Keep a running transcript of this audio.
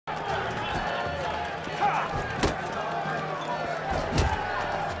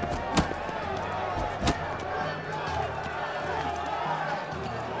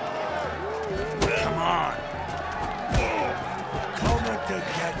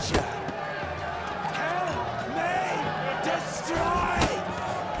getcha! Kill me! Destroy!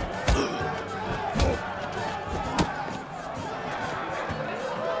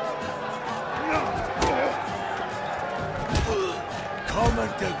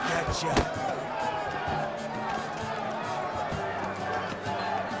 Coming to getcha!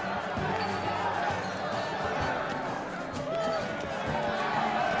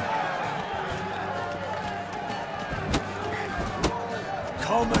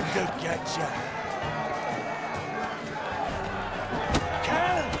 Coming to getcha!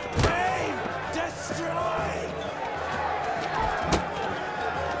 Kill me! Destroy!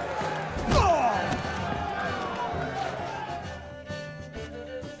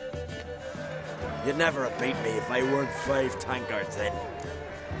 You'd never have beat me if I weren't 5 tankards in.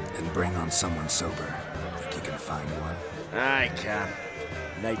 Then bring on someone sober. Think you can find one? I can.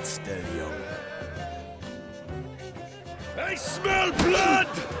 Night's still young. I smell blood!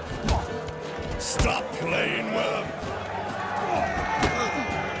 Stop playing with him!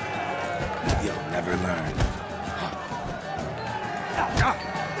 You'll never learn.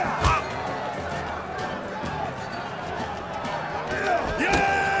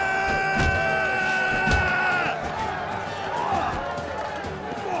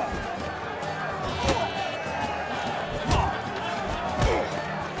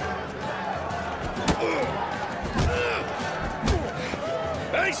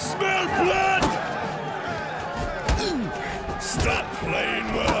 I smell blood! Stop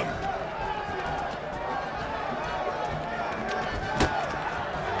playing with him!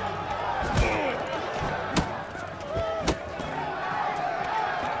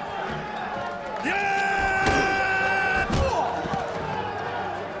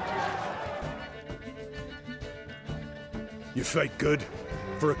 You fight good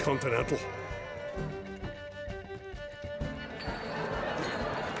for a continental.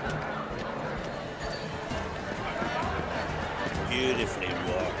 Beautifully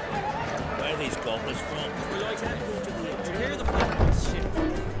wrought. Where are these goblins from? We like to go to the to hear the plans. Shit.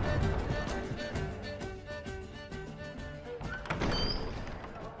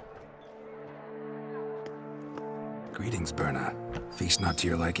 Greetings, Berna. Feast not to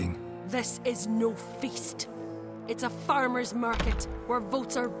your liking? This is no feast. It's a farmer's market where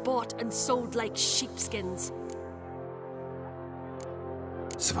votes are bought and sold like sheepskins.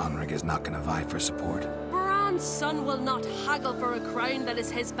 Svanrig is not gonna vie for support. Bran's son will not haggle for a crown that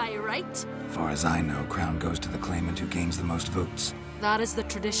is his by right. Far as I know, crown goes to the claimant who gains the most votes. That is the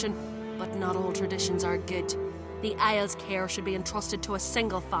tradition, but not all traditions are good. The Isle's care should be entrusted to a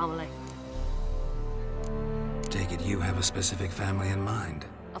single family. Take it you have a specific family in mind.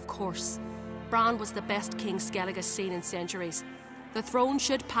 Of course. Bran was the best king Skellig has seen in centuries. The throne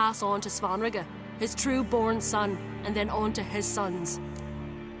should pass on to Svanrige, his true-born son, and then on to his sons.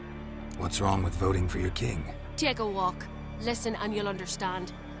 What's wrong with voting for your king? Take a walk. Listen and you'll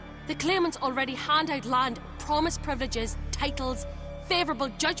understand. The claimants already hand out land, promise privileges, titles, favourable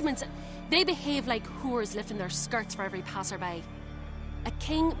judgments. They behave like whores lifting their skirts for every passerby. A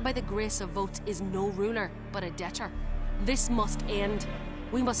king by the grace of votes is no ruler, but a debtor. This must end.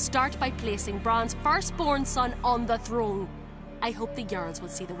 We must start by placing Bran's firstborn son on the throne. I hope the Jarls will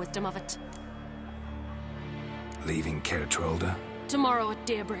see the wisdom of it. Leaving Caer Trolda? Tomorrow at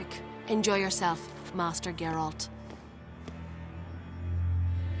daybreak. Enjoy yourself, Master Geralt.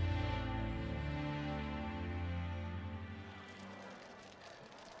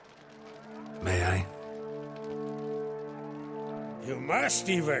 May I? You must,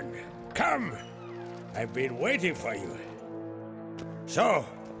 even. Come! I've been waiting for you. So,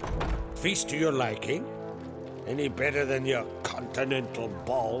 feast to your liking? Any better than your continental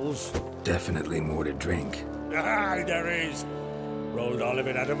balls? Definitely more to drink. Ah, there is. Rolled all of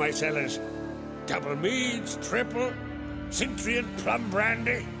it out of my cellars. Double meads, triple, Cintrian plum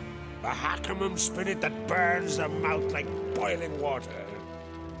brandy, a Hackamum spirit that burns the mouth like boiling water.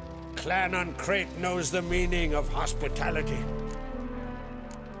 Clan on Crate knows the meaning of hospitality.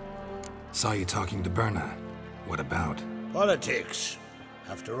 Saw you talking to Berna. What about? Politics.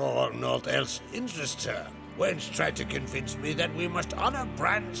 After all, naught else interests her. Wench tried to convince me that we must honor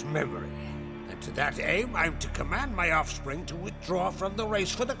Bran's memory. And to that aim, I'm to command my offspring to withdraw from the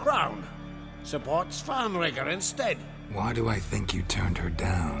race for the crown. Support Svanrigger instead. Why do I think you turned her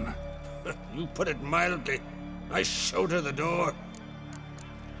down? You put it mildly. I showed her the door.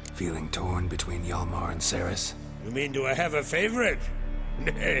 Feeling torn between Hjalmar and Cerys? You mean, do I have a favorite?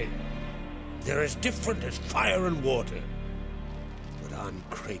 Nay. They're as different as fire and water. But on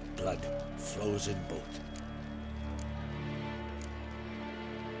Crate blood flows in both.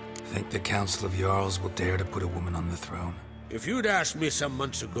 Think the Council of Jarls will dare to put a woman on the throne? If you'd asked me some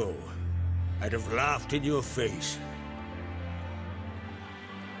months ago, I'd have laughed in your face.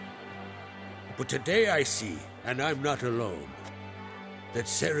 But today I see, and I'm not alone, that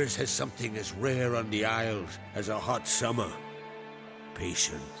Ceres has something as rare on the Isles as a hot summer.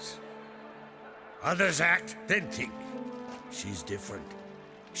 Patience. Others act, then think. She's different.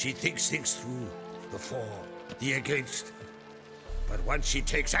 She thinks things through, the for, the against. But once she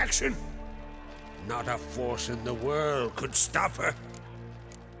takes action, not a force in the world could stop her.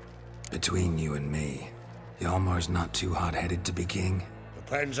 Between you and me, Hjalmar's not too hot-headed to be king?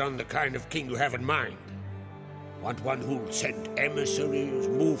 Depends on the kind of king you have in mind. Want one who'll send emissaries,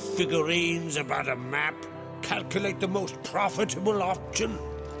 move figurines about a map, calculate the most profitable option?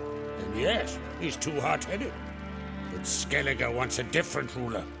 And yes, he's too hot-headed. But Skellige wants a different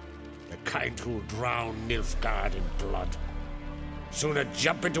ruler. The kind who'll drown Nilfgaard in blood. Sooner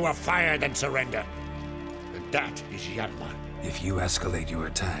jump into a fire than surrender. And that is Hjalmar. If you escalate your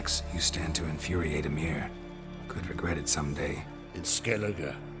attacks, you stand to infuriate Emir. Could regret it someday. In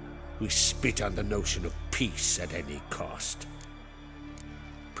Skellige, we spit on the notion of peace at any cost.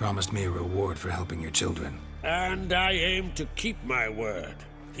 Promised me a reward for helping your children. And I aim to keep my word.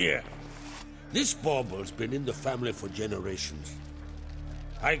 Here. This bauble's been in the family for generations.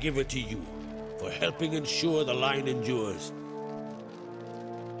 I give it to you for helping ensure the line endures.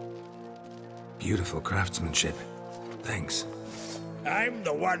 Beautiful craftsmanship. Thanks. I'm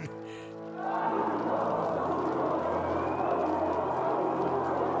the one.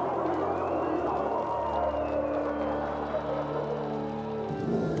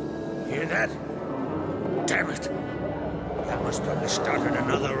 Hear that? Damn it. That must have started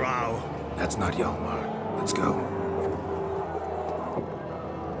another row. That's not Hjalmar. Let's go.